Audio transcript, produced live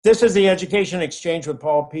This is the Education Exchange with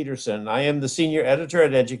Paul Peterson. I am the senior editor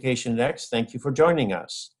at Education Next. Thank you for joining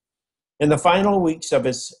us. In the final weeks of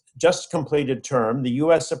its just completed term, the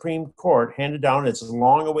U.S. Supreme Court handed down its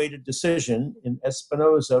long-awaited decision in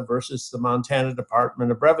Espinoza versus the Montana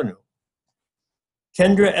Department of Revenue.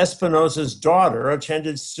 Kendra Espinoza's daughter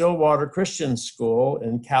attended Stillwater Christian School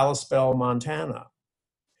in Kalispell, Montana.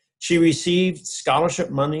 She received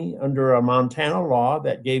scholarship money under a Montana law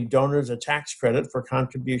that gave donors a tax credit for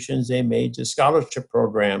contributions they made to scholarship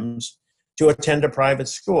programs to attend a private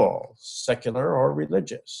school, secular or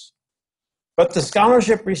religious. But the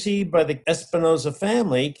scholarship received by the Espinoza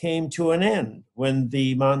family came to an end when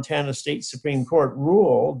the Montana State Supreme Court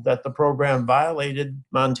ruled that the program violated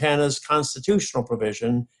Montana's constitutional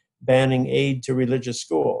provision banning aid to religious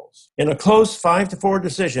schools. In a close 5-4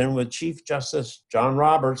 decision with Chief Justice John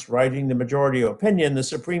Roberts writing the majority opinion, the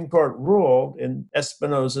Supreme Court ruled in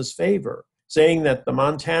Espinoza's favor, saying that the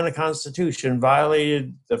Montana Constitution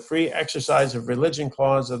violated the free exercise of religion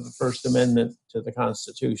clause of the First Amendment to the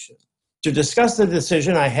Constitution. To discuss the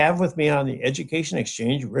decision, I have with me on the Education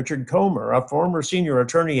Exchange Richard Komer, a former senior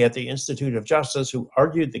attorney at the Institute of Justice who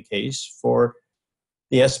argued the case for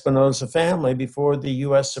the Espinoza family before the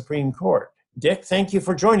U.S. Supreme Court. Dick, thank you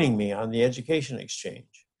for joining me on the Education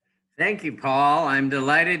Exchange. Thank you, Paul. I'm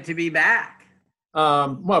delighted to be back.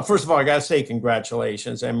 Well, first of all, I got to say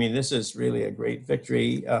congratulations. I mean, this is really a great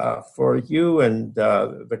victory for you and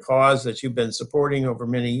the cause that you've been supporting over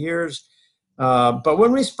many years. But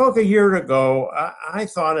when we spoke a year ago, I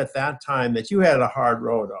thought at that time that you had a hard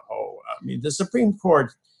road to hoe. I mean, the Supreme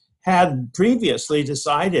Court had previously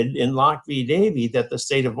decided in Locke v. Davie that the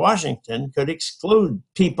state of Washington could exclude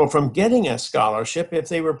people from getting a scholarship if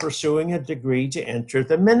they were pursuing a degree to enter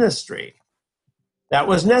the ministry. That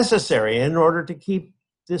was necessary in order to keep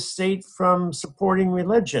the state from supporting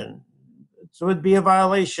religion. So it would be a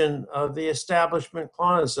violation of the Establishment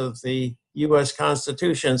Clause of the U.S.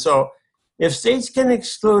 Constitution. So if states can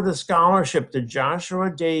exclude a scholarship to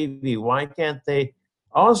Joshua Davie, why can't they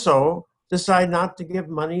also decide not to give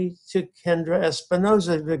money to Kendra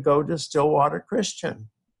Espinoza to go to Stillwater Christian?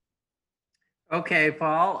 Okay,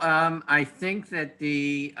 Paul. I think that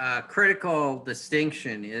the critical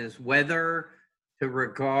distinction is whether to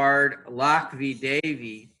regard Locke v.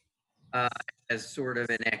 Davie as sort of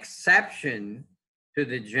an exception to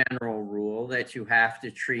the general rule that you have to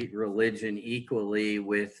treat religion equally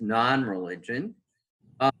with non-religion,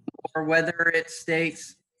 or whether it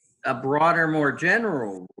states a broader, more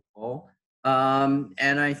general rule.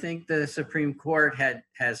 And I think the Supreme Court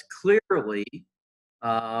has clearly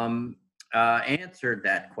answered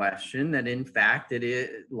that question, that in fact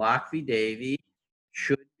Locke v. Davie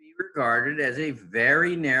should be regarded as a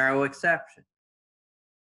very narrow exception.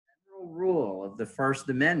 The general rule of the First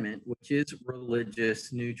Amendment, which is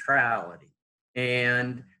religious neutrality.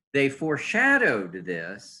 And they foreshadowed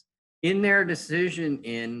this in their decision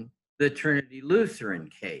in the Trinity Lutheran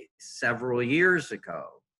case several years ago,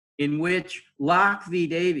 in which Locke v.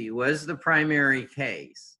 Davie was the primary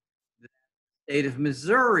case that the state of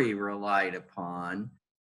Missouri relied upon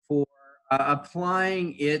for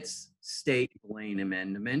applying its state Blaine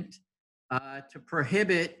Amendment to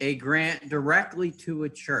prohibit a grant directly to a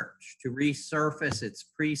church to resurface its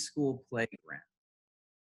preschool playground.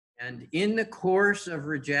 And in the course of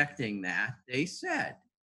rejecting that, they said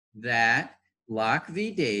that Locke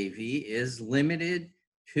v. Davie is limited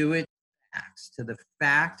to its facts, to the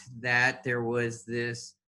fact that there was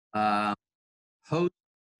this there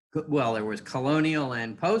was colonial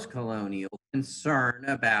and post-colonial concern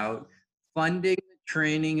about funding the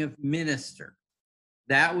training of ministers.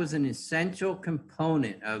 That was an essential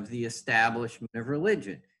component of the establishment of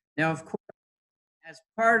religion. Now, of course, as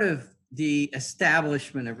part of the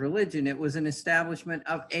establishment of religion, it was an establishment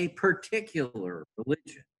of a particular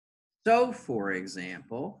religion. So, for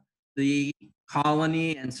example, the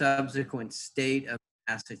colony and subsequent state of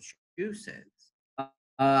Massachusetts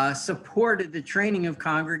supported the training of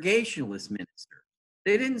Congregationalist ministers.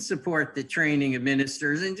 They didn't support the training of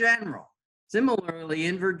ministers in general. Similarly,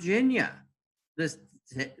 in Virginia, the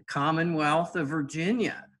Commonwealth of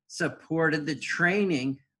Virginia supported the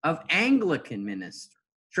training of Anglican ministers,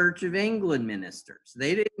 Church of England ministers.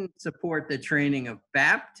 They didn't support the training of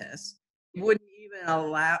Baptists. They wouldn't even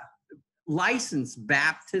license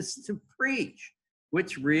Baptists to preach,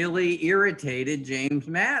 which really irritated James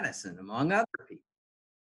Madison, among other people.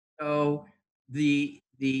 So the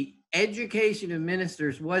education of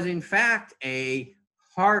ministers was, in fact, a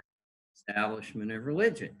part of the establishment of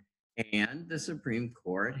religion. And the Supreme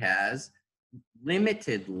Court has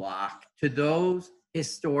limited Locke to those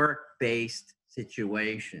historic-based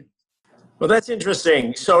situations. Well, that's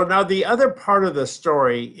interesting. So now the other part of the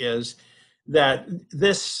story is that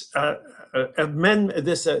this part of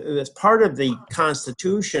the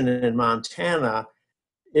Constitution in Montana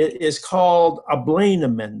is called a Blaine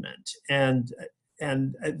Amendment, and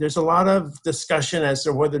there's a lot of discussion as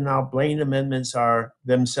to whether or not Blaine amendments are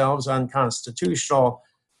themselves unconstitutional.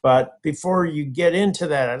 But before you get into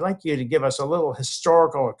that, I'd like you to give us a little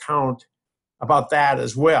historical account about that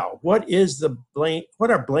as well. What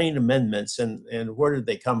are Blaine amendments, and where did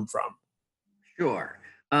they come from? Sure.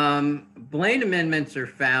 Blaine amendments are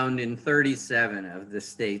found in 37 of the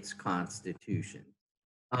state's constitution.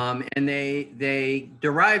 And they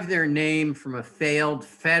derive their name from a failed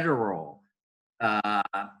federal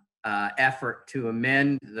effort to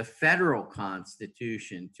amend the federal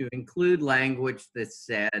constitution to include language that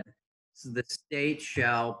said the state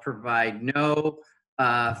shall provide no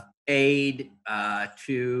aid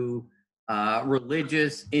to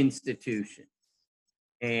religious institutions.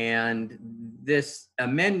 And this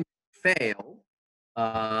amendment failed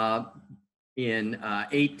in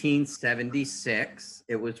 1876.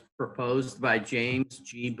 It was proposed by James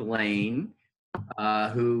G. Blaine,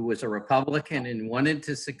 who was a Republican and wanted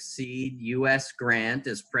to succeed U.S. Grant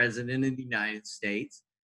as President of the United States,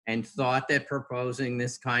 and thought that proposing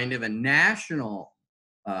this kind of a national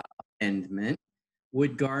amendment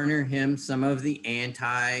would garner him some of the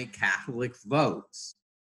anti-Catholic votes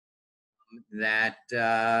that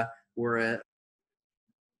were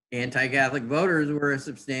anti-Catholic voters were a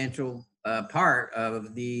substantial part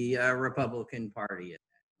of the Republican Party at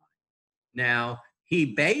that time. Now, he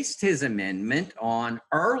based his amendment on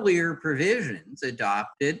earlier provisions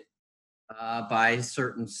adopted by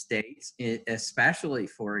certain states, especially,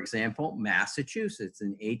 for example, Massachusetts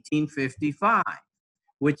in 1855,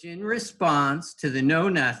 which in response to the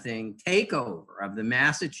Know-Nothing takeover of the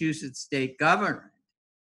Massachusetts state government,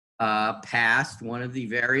 passed one of the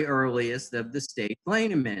very earliest of the state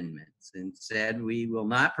Blaine amendments and said, we will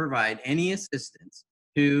not provide any assistance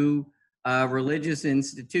to religious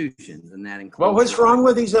institutions, and that includes. Well, what's wrong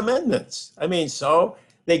with these amendments? I mean, so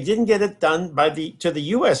they didn't get it done to the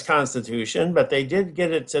U.S. Constitution, but they did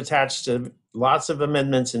get it attached to lots of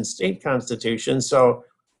amendments in state constitutions. So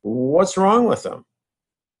what's wrong with them?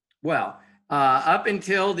 Well, up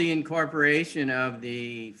until the incorporation of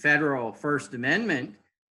the federal First Amendment,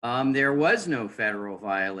 there was no federal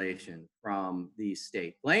violation from the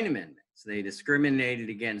state Blaine amendments. They discriminated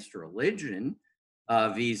against religion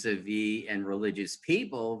vis-a-vis and religious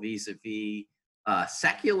people vis-a-vis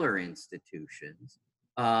secular institutions.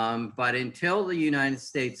 But until the United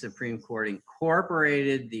States Supreme Court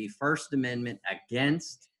incorporated the First Amendment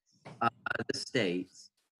against the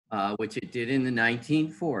states, which it did in the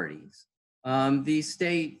 1940s, the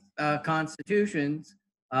state constitutions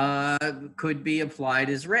could be applied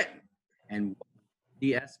as written. And what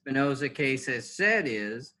the Espinoza case has said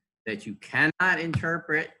is that you cannot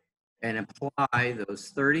interpret and apply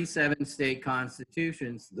those 37 state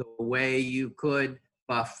constitutions the way you could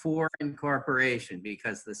before incorporation,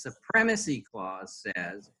 because the Supremacy Clause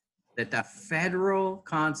says that the federal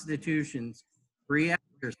Constitution's free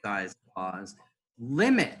exercise clause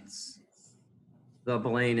limits the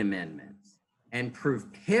Blaine amendments and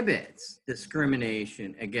prohibits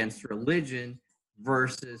discrimination against religion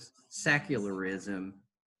versus secularism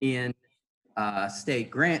in state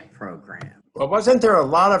grant programs. Well, wasn't there a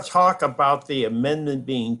lot of talk about the amendment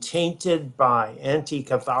being tainted by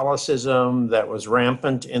anti-Catholicism that was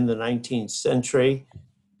rampant in the 19th century,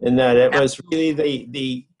 and that it was really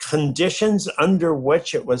the conditions under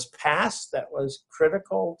which it was passed that was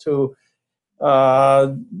critical to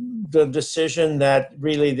the decision that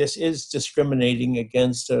really this is discriminating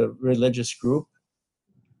against a religious group?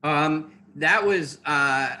 That was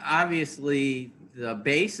obviously the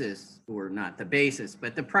basis, or not the basis,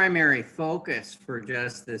 but the primary focus for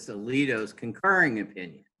Justice Alito's concurring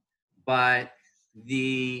opinion. But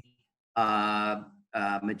the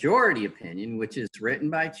majority opinion, which is written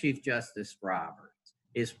by Chief Justice Roberts,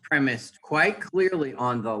 is premised quite clearly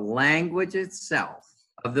on the language itself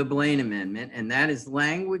of the Blaine Amendment, and that is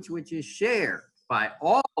language which is shared by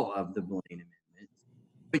all of the Blaine Amendments,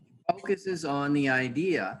 which focuses on the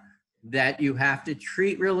idea that you have to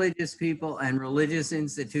treat religious people and religious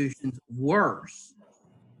institutions worse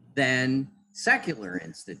than secular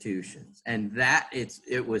institutions, and that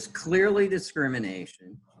it was clearly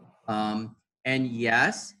discrimination. And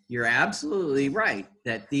yes, you're absolutely right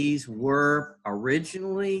that these were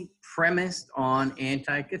originally premised on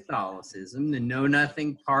anti-Catholicism. The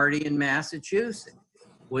Know-Nothing Party in Massachusetts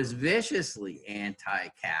was viciously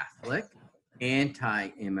anti-Catholic,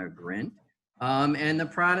 anti-immigrant, And the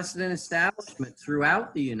Protestant establishment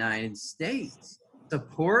throughout the United States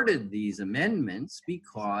supported these amendments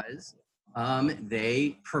because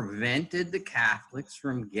they prevented the Catholics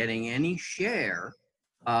from getting any share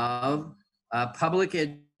of public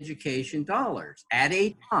education dollars at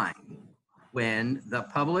a time when the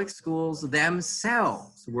public schools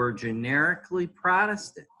themselves were generically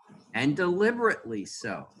Protestant and deliberately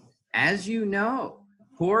so. As you know,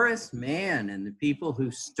 Horace Mann and the people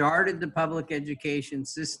who started the public education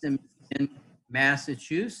system in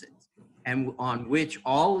Massachusetts, and on which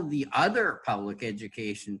all of the other public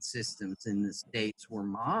education systems in the states were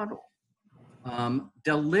modeled,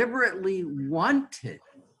 deliberately wanted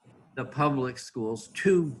the public schools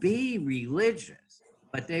to be religious,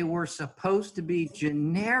 but they were supposed to be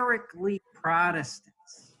generically Protestant.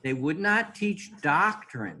 They would not teach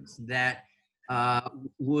doctrines that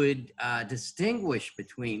would distinguish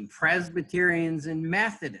between Presbyterians and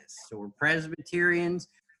Methodists, or Presbyterians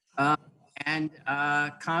and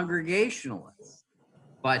Congregationalists,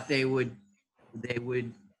 but they would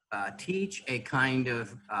teach a kind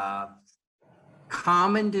of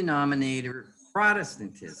common denominator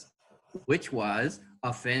Protestantism, which was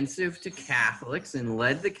offensive to Catholics and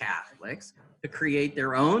led the Catholics to create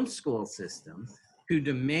their own school system, to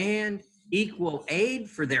demand equal aid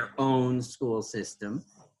for their own school system,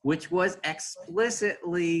 which was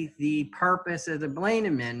explicitly the purpose of the Blaine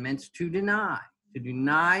Amendments to deny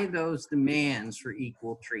those demands for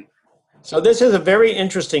equal treatment. So this is a very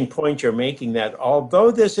interesting point you're making, that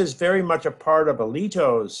although this is very much a part of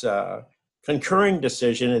Alito's concurring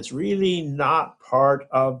decision, it's really not part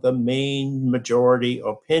of the main majority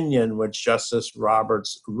opinion which Justice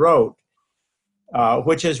Roberts wrote,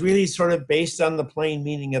 which is really sort of based on the plain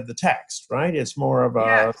meaning of the text, right? It's more of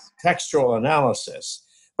a Yes. textual analysis.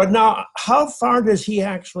 But now, how far does he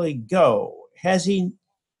actually go? Has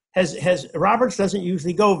Roberts doesn't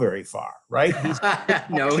usually go very far, right?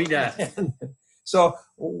 No, he doesn't. So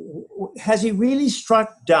has he really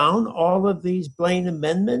struck down all of these Blaine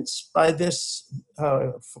amendments by this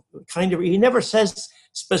he never says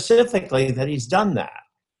specifically that he's done that.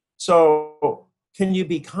 So can you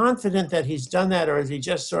be confident that he's done that, or is he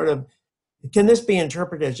just can this be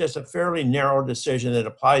interpreted as just a fairly narrow decision that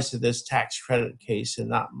applies to this tax credit case and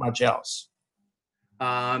not much else?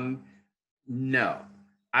 No.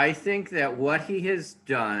 I think that what he has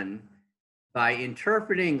done by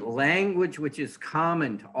interpreting language which is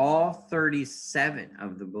common to all 37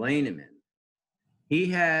 of the Blaine Amendment, he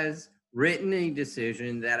has written a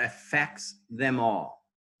decision that affects them all.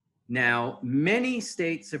 Now, many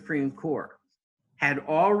state Supreme Courts had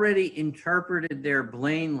already interpreted their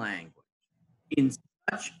Blaine language in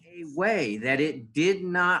such a way that it did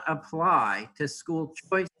not apply to school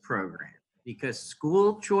choice programs, because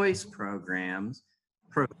school choice programs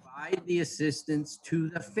provide the assistance to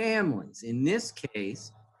the families, in this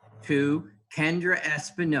case, to Kendra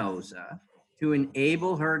Espinoza, to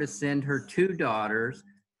enable her to send her two daughters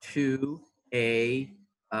to a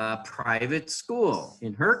private school.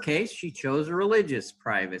 In her case, she chose a religious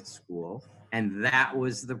private school, and that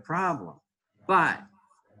was the problem. But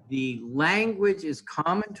the language is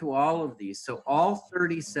common to all of these, so all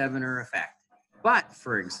 37 are affected. But,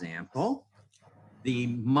 for example,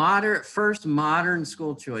 the first modern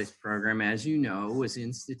school choice program, as you know, was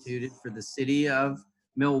instituted for the city of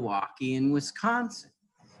Milwaukee in Wisconsin.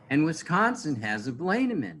 And Wisconsin has a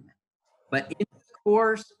Blaine Amendment. But in the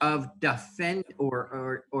course of in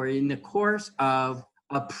the course of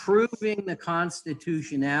approving the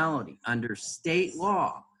constitutionality under state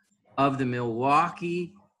law of the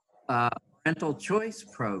Milwaukee parental choice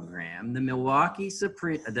program,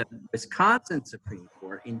 the Wisconsin Supreme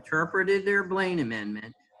Court interpreted their Blaine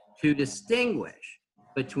Amendment to distinguish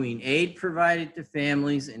between aid provided to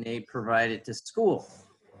families and aid provided to schools.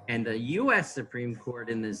 And the U.S. Supreme Court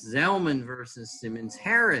in the Zellman versus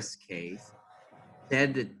Simmons-Harris case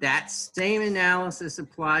said that that same analysis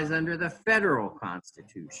applies under the federal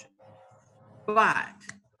Constitution. But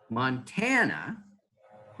Montana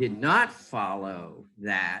did not follow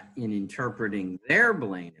that in interpreting their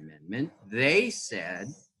Blaine Amendment. They said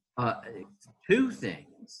two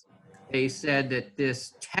things. They said that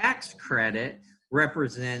this tax credit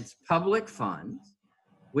represents public funds,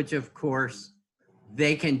 which of course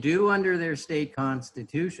they can do under their state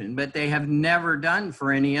constitution, but they have never done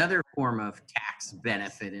for any other form of tax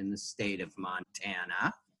benefit in the state of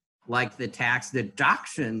Montana, like the tax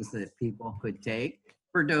deductions that people could take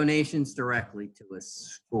for donations directly to a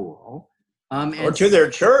school. Or to their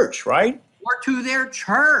church, right? Or to their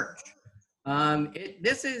church.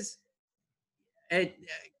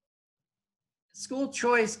 School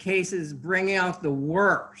choice cases bring out the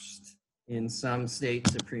worst in some state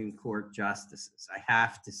Supreme Court justices, I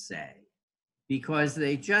have to say, because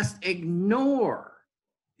they just ignore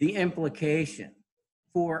the implication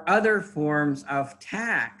for other forms of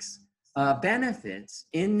tax benefits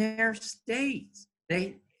in their states.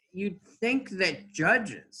 You'd think that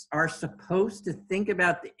judges are supposed to think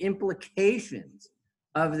about the implications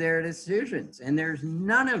of their decisions, and there's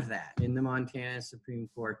none of that in the Montana Supreme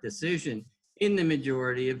Court decision in the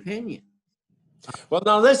majority opinion. Well,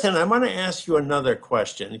 now listen, I want to ask you another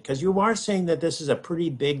question because you are saying that this is a pretty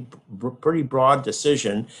big, pretty broad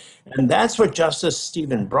decision. And that's what Justice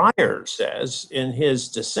Stephen Breyer says in his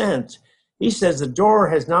dissent. He says the door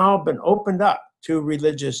has now been opened up to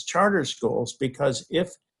religious charter schools because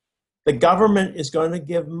if the government is going to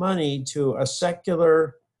give money to a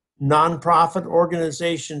secular nonprofit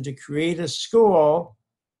organization to create a school,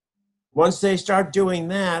 once they start doing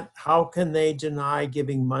that, how can they deny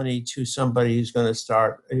giving money to somebody who's going to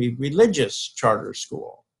start a religious charter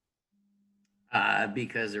school?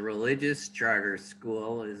 Because a religious charter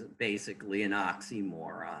school is basically an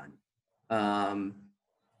oxymoron.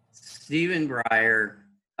 Stephen Breyer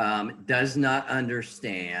does not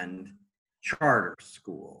understand charter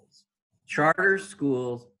schools. Charter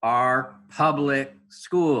schools are public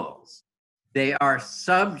schools. They are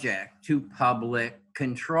subject to public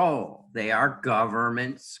control. They are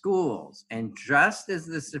government schools. And just as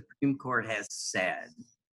the Supreme Court has said,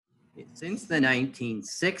 since the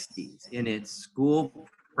 1960s, in its school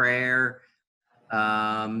prayer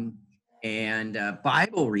and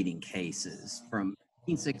Bible reading cases from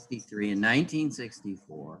 1963 and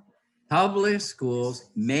 1964, public schools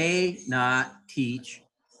may not teach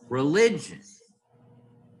religion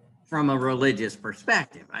from a religious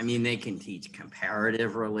perspective. I mean, they can teach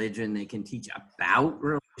comparative religion, they can teach about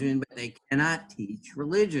religion, but they cannot teach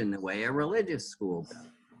religion the way a religious school does.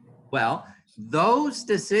 Well, those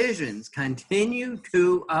decisions continue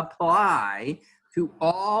to apply to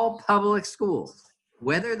all public schools,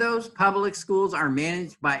 whether those public schools are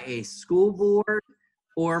managed by a school board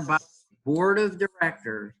or by a board of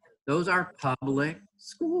directors. Those are public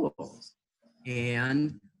schools.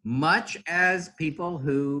 And much as people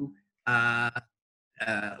who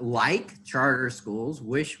like charter schools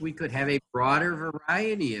wish we could have a broader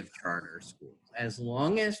variety of charter schools, as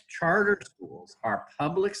long as charter schools are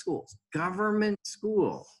public schools, government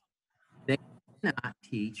schools, they cannot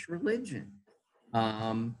teach religion.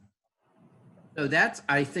 So that's,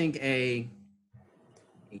 I think, a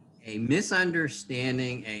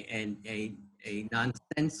misunderstanding, a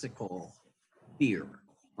nonsensical fear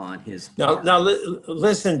on his part. Now,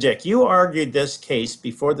 listen, Dick, you argued this case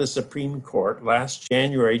before the Supreme Court last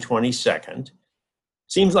January 22nd.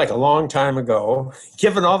 Seems like a long time ago,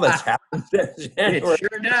 given all that's happened. It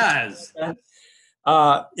sure does.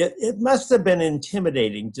 It must have been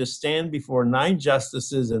intimidating to stand before 9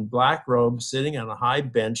 justices in black robes sitting on a high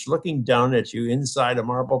bench looking down at you inside a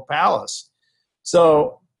marble palace.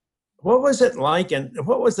 So what was it like, and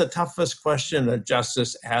what was the toughest question a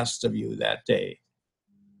justice asked of you that day?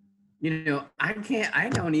 You know, I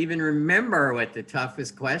don't even remember what the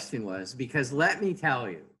toughest question was, because let me tell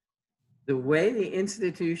you, the way the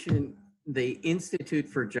Institute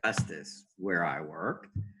for Justice, where I work,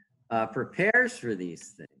 prepares for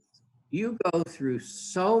these things, you go through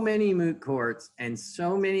so many moot courts and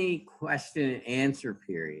so many question and answer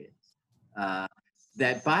periods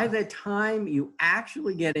that by the time you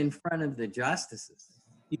actually get in front of the justices,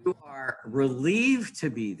 you are relieved to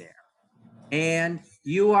be there. And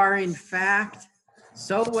you are, in fact,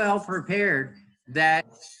 so well prepared that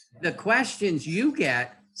the questions you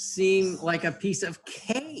get seem like a piece of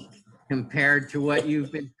cake compared to what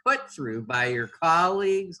you've been put through by your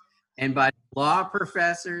colleagues and by law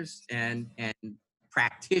professors and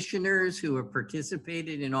practitioners who have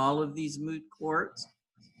participated in all of these moot courts.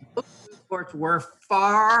 Those moot courts were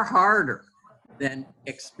far harder than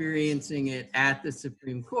experiencing it at the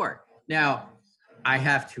Supreme Court. Now, I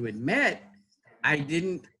have to admit, I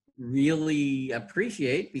didn't really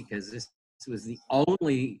appreciate, because this was the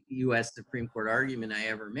only U.S. Supreme Court argument I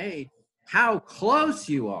ever made, how close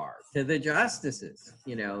you are to the justices.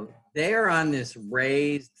 You know, they're on this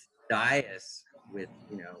raised dais with,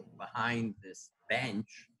 behind this bench.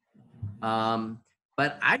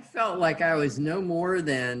 But I felt like I was no more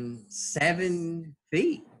than 7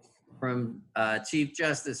 feet from Chief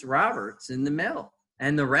Justice Roberts in the middle.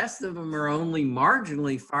 And the rest of them are only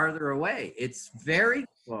marginally farther away. It's very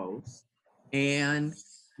close. And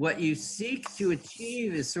what you seek to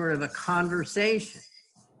achieve is sort of a conversation.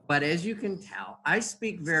 But as you can tell, I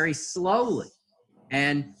speak very slowly.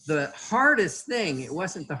 And the hardest thing, it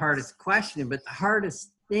wasn't the hardest question, but the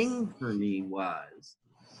hardest thing for me was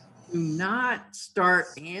do not start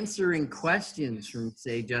answering questions from,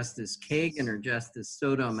 say, Justice Kagan or Justice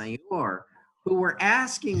Sotomayor, who were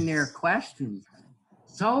asking their questions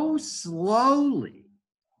so slowly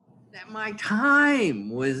that my time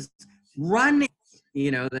was running.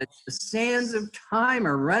 That the sands of time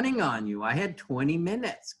are running on you. I had 20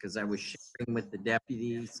 minutes because I was sharing with the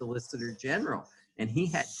Deputy Solicitor General, and he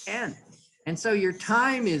had 10. And so your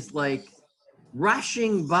time is like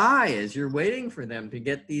rushing by as you're waiting for them to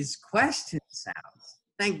get these questions out.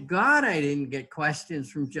 Thank God I didn't get questions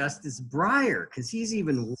from Justice Breyer, because he's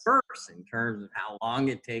even worse in terms of how long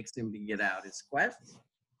it takes him to get out his questions.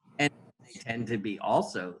 And they tend to be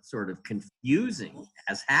also sort of confusing,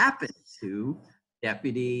 as happened to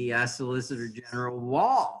Deputy Solicitor General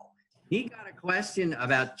Wall. He got a question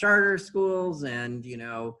about charter schools and,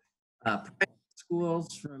 private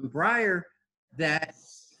schools from Breyer that,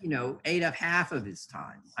 ate up half of his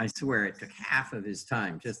time. I swear it took half of his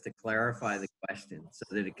time just to clarify the question so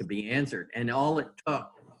that it could be answered. And all it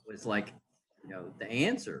took was the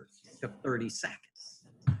answer took 30 seconds.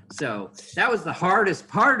 So that was the hardest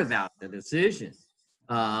part about the decision.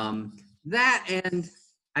 That, and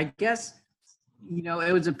I guess,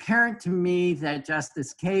 it was apparent to me that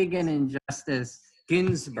Justice Kagan and Justice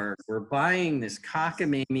Ginsburg were buying this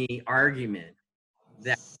cockamamie argument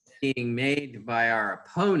that was being made by our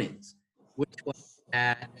opponents, which was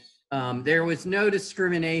that there was no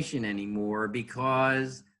discrimination anymore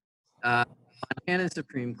because Montana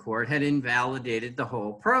Supreme Court had invalidated the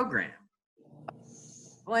whole program.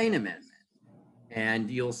 Blaine Amendment. And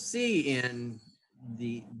you'll see in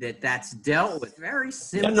that's dealt with very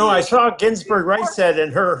simply. Yeah, no, I saw Ginsburg Wright said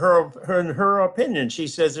in her opinion, she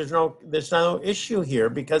says there's no issue here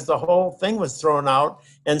because the whole thing was thrown out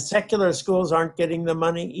and secular schools aren't getting the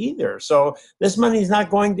money either. So this money is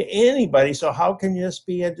not going to anybody. So how can this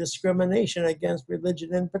be a discrimination against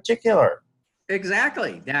religion in particular?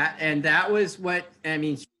 Exactly. That was what,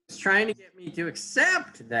 she was trying to get me to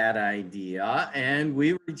accept that idea, and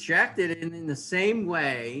we rejected it in the same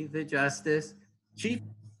way that Chief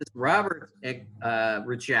Justice Roberts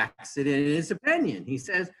rejects it in his opinion. He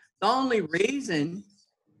says the only reason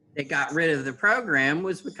they got rid of the program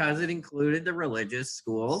was because it included the religious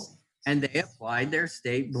schools, and they applied their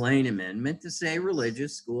state Blaine Amendment to say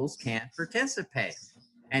religious schools can't participate.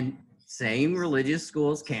 And saying religious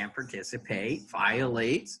schools can't participate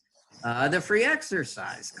violates the free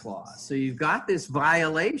exercise clause. So you've got this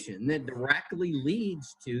violation that directly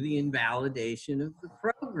leads to the invalidation of the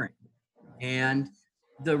program. And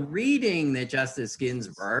the reading that Justice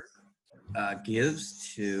Ginsburg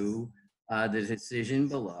gives to the decision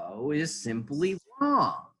below is simply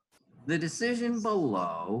wrong. The decision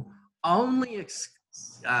below only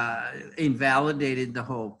invalidated the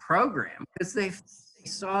whole program because they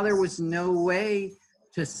saw there was no way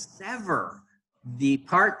to sever the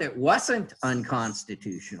part that wasn't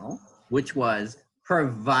unconstitutional, which was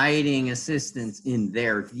providing assistance in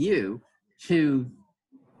their view to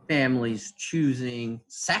families choosing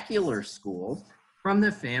secular schools from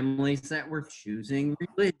the families that were choosing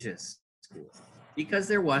religious schools, because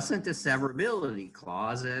there wasn't a severability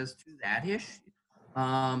clause as to that issue.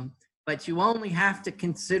 But you only have to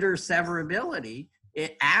consider severability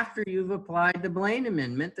after you've applied the Blaine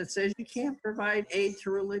Amendment that says you can't provide aid to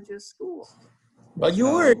religious schools. Well,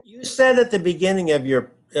 you said at the beginning of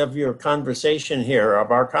your conversation here,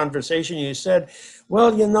 of our conversation, you said,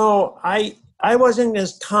 well, I wasn't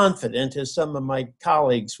as confident as some of my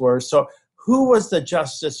colleagues were. So who was the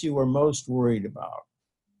justice you were most worried about?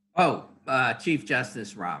 Oh, Chief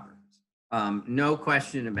Justice Roberts. No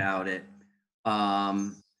question about it.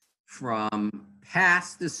 From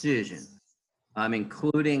past decisions,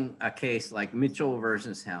 including a case like Mitchell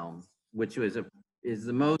versus Helms, which is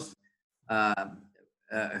the most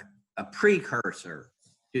a precursor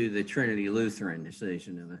to the Trinity Lutheran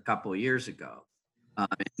decision of a couple of years ago.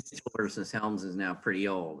 Mitchell versus Helms is now pretty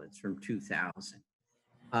old. It's from 2000.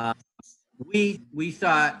 We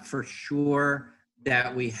thought for sure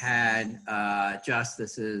that we had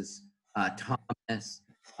Justices Thomas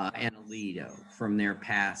and Alito from their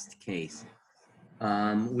past cases.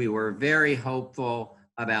 We were very hopeful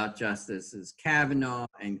about Justices Kavanaugh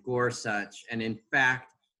and Gorsuch, and in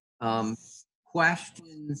fact,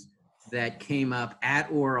 questions that came up at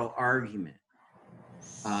oral argument.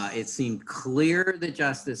 It seemed clear that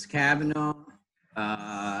Justice Kavanaugh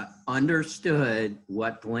understood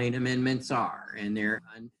what Blaine amendments are and their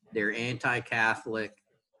anti-Catholic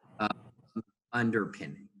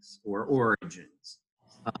underpinnings or origins.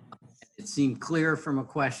 It seemed clear from a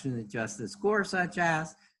question that Justice Gorsuch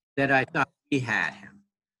asked that I thought we had him.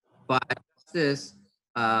 But Justice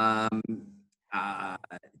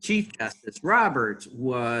Chief Justice Roberts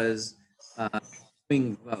was a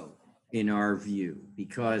swing vote in our view,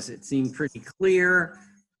 because it seemed pretty clear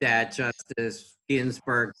that Justice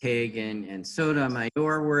Ginsburg, Kagan, and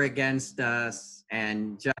Sotomayor were against us,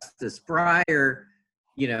 and Justice Breyer,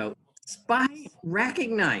 despite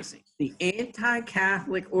recognizing the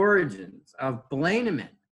anti-Catholic origins of Blaine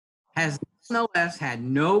Amendment, has nonetheless had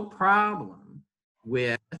no problem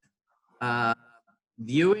with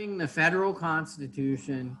viewing the federal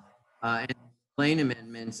Constitution and Blaine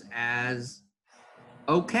amendments as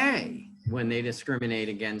okay when they discriminate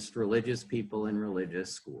against religious people in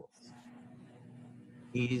religious schools.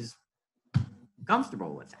 He's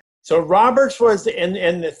comfortable with that. So Roberts was,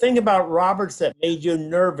 and the thing about Roberts that made you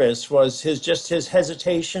nervous was his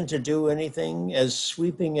hesitation to do anything as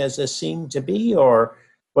sweeping as this seemed to be, or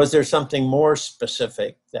was there something more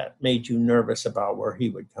specific that made you nervous about where he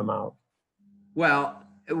would come out? Well,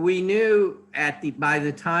 we knew by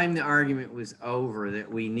the time the argument was over that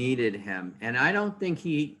we needed him, and I don't think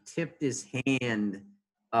he tipped his hand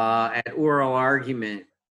at oral argument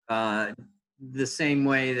the same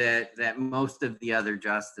way that most of the other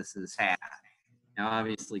justices had. Now,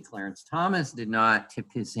 obviously, Clarence Thomas did not tip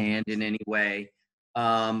his hand in any way,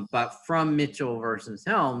 but from Mitchell versus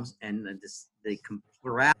Helms and the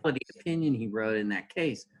plurality opinion he wrote in that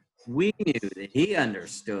case, we knew that he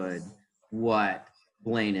understood what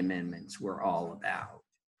Blaine amendments were all about,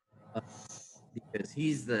 because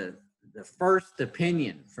he's the first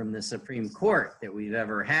opinion from the Supreme Court that we've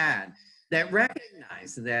ever had that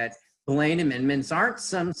recognized that Blaine amendments aren't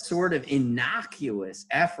some sort of innocuous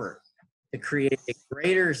effort to create a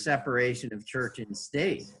greater separation of church and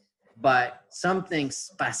state, but something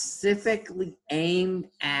specifically aimed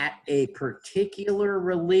at a particular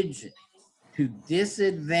religion to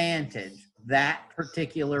disadvantage that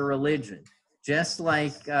particular religion. Just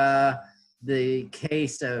like the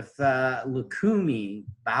case of Lukumi,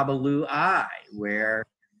 Babalu I, where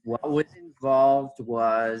what was involved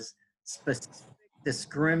was specific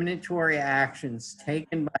discriminatory actions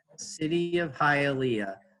taken by the city of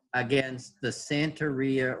Hialeah against the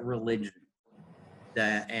Santeria religion.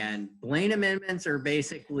 And Blaine amendments are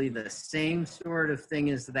basically the same sort of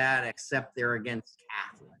thing as that, except they're against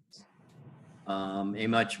Catholics. A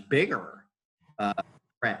much bigger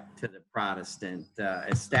threat to the Protestant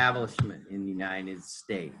establishment in the United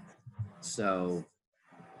States. So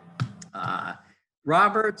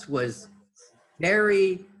Roberts was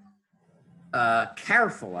very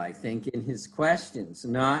careful, I think, in his questions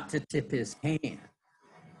not to tip his hand.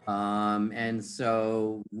 And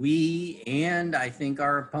so we, and I think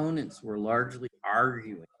our opponents, were largely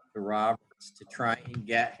arguing to Roberts to try and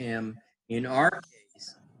get him, in our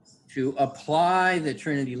case, to apply the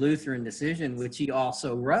Trinity Lutheran decision, which he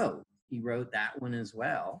also wrote. He wrote that one as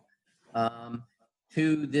well,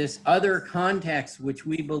 to this other context, which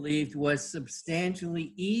we believed was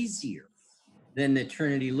substantially easier than the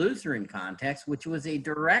Trinity Lutheran context, which was a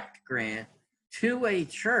direct grant to a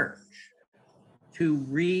church to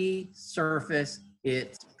resurface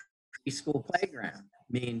its preschool playground. I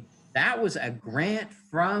mean, that was a grant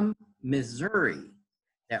from Missouri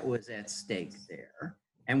that was at stake there,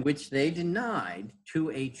 and which they denied to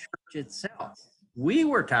a church itself. We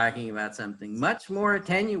were talking about something much more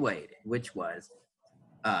attenuated, which was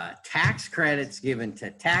tax credits given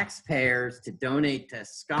to taxpayers to donate to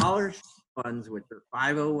scholarship funds, which are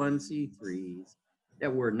 501c3s,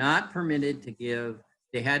 that were not permitted to give.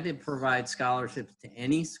 They had to provide scholarships to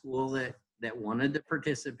any school that wanted to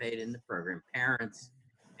participate in the program, parents,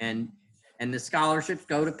 and the scholarships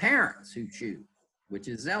go to parents who choose, which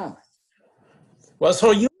is Zelman. Well,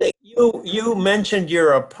 so you mentioned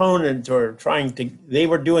your opponent, or they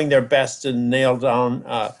were doing their best to nail down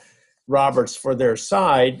Roberts for their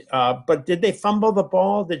side, but did they fumble the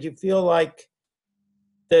ball? Did you feel like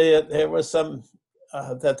there was some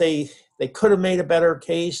that they could have made a better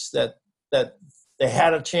case, that they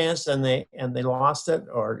had a chance and they lost it,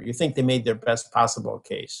 or do you think they made their best possible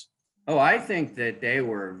case? Oh, I think that they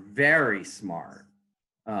were very smart.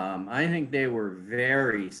 I think they were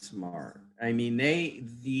very smart. I mean,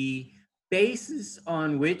 the basis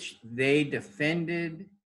on which they defended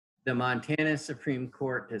the Montana Supreme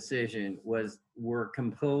Court decision were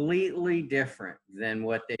completely different than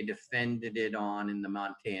what they defended it on in the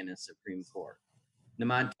Montana Supreme Court. The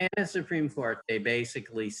Montana Supreme Court, they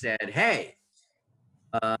basically said, hey,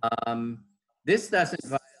 this doesn't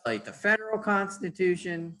violate the federal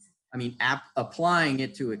Constitution. I mean, applying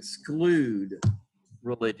it to exclude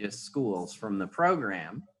religious schools from the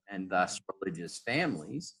program and thus religious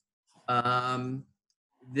families.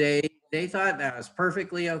 They they thought that was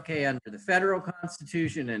perfectly okay under the federal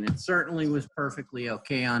Constitution, and it certainly was perfectly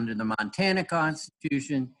okay under the Montana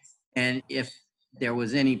Constitution. And if there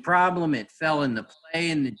was any problem, it fell into play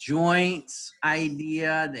in the joints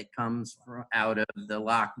idea that comes out of the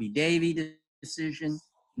Locke v. Davey decision.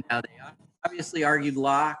 Now, they obviously argued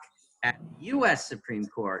Locke at the U.S. Supreme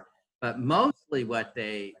Court, but mostly what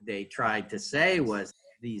they tried to say was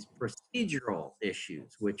these procedural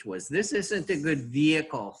issues, which was, this isn't a good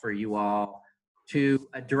vehicle for you all to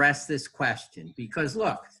address this question because,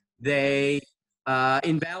 look, they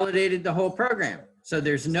invalidated the whole program. So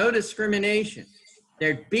there's no discrimination.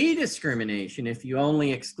 There'd be discrimination if you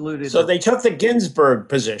only excluded. So they took the Ginsburg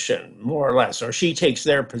position, more or less, or she takes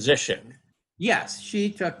their position. Yes,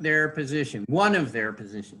 she took their position, one of their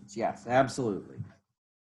positions. Yes, absolutely.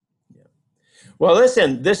 Well,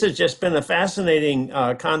 listen, this has just been a fascinating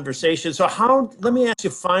conversation. So let me ask you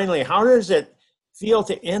finally, how does it feel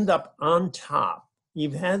to end up on top?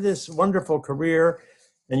 You've had this wonderful career,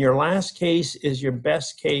 and your last case is your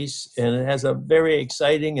best case, and it has a very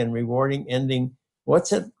exciting and rewarding ending.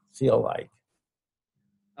 What's it feel like?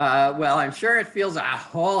 Well, I'm sure it feels a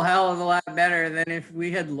whole hell of a lot better than if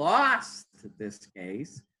we had lost this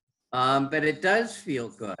case. But it does feel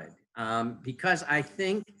good because I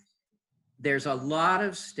think there's a lot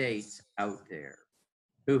of states out there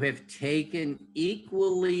who have taken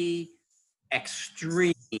equally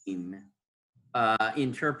extreme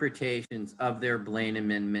interpretations of their Blaine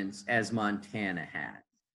amendments as Montana had.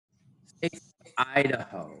 States like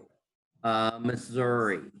Idaho,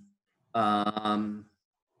 Missouri,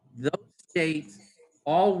 those states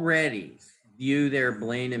already view their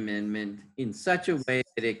Blaine amendment in such a way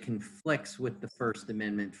that it conflicts with the First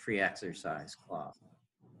Amendment free exercise clause.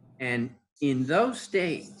 And in those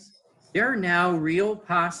states, there are now real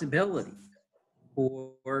possibilities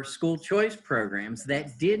for school choice programs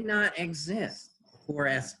that did not exist for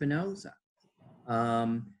Espinoza.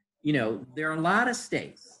 There are a lot of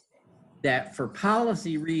states that for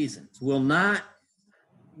policy reasons will not,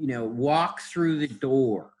 walk through the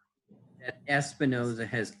door that Espinoza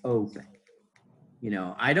has opened.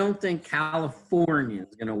 I don't think California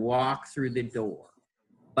is going to walk through the door,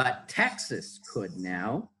 but Texas could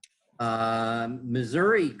now.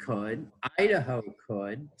 Missouri could, Idaho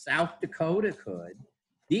could, South Dakota could.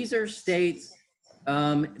 These are states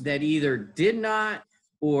that either did not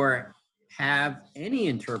or have any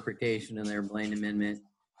interpretation of their Blaine Amendment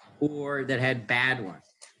or that had bad ones.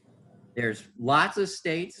 There's lots of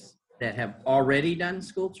states that have already done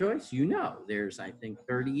school choice. There's, I think,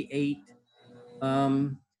 38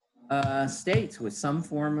 states with some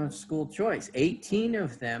form of school choice. 18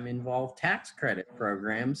 of them involve tax credit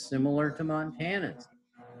programs similar to Montana's.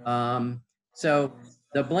 So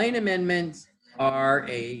the Blaine amendments are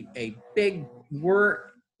a big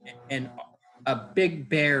work and a big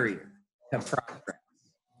barrier to progress,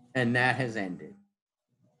 and that has ended.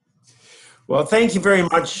 Well, thank you very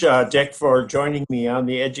much, Dick, for joining me on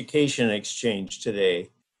the Education Exchange today.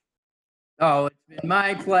 Oh, it's been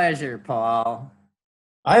my pleasure, Paul.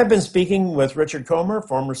 I have been speaking with Richard Komer,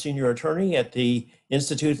 former senior attorney at the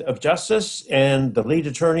Institute of Justice and the lead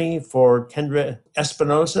attorney for Kendra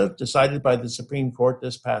Espinoza, decided by the Supreme Court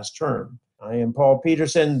this past term. I am Paul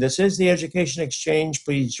Peterson. This is the Education Exchange.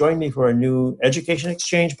 Please join me for a new Education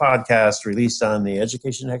Exchange podcast released on the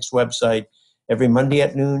Education Next website every Monday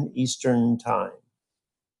at noon Eastern Time.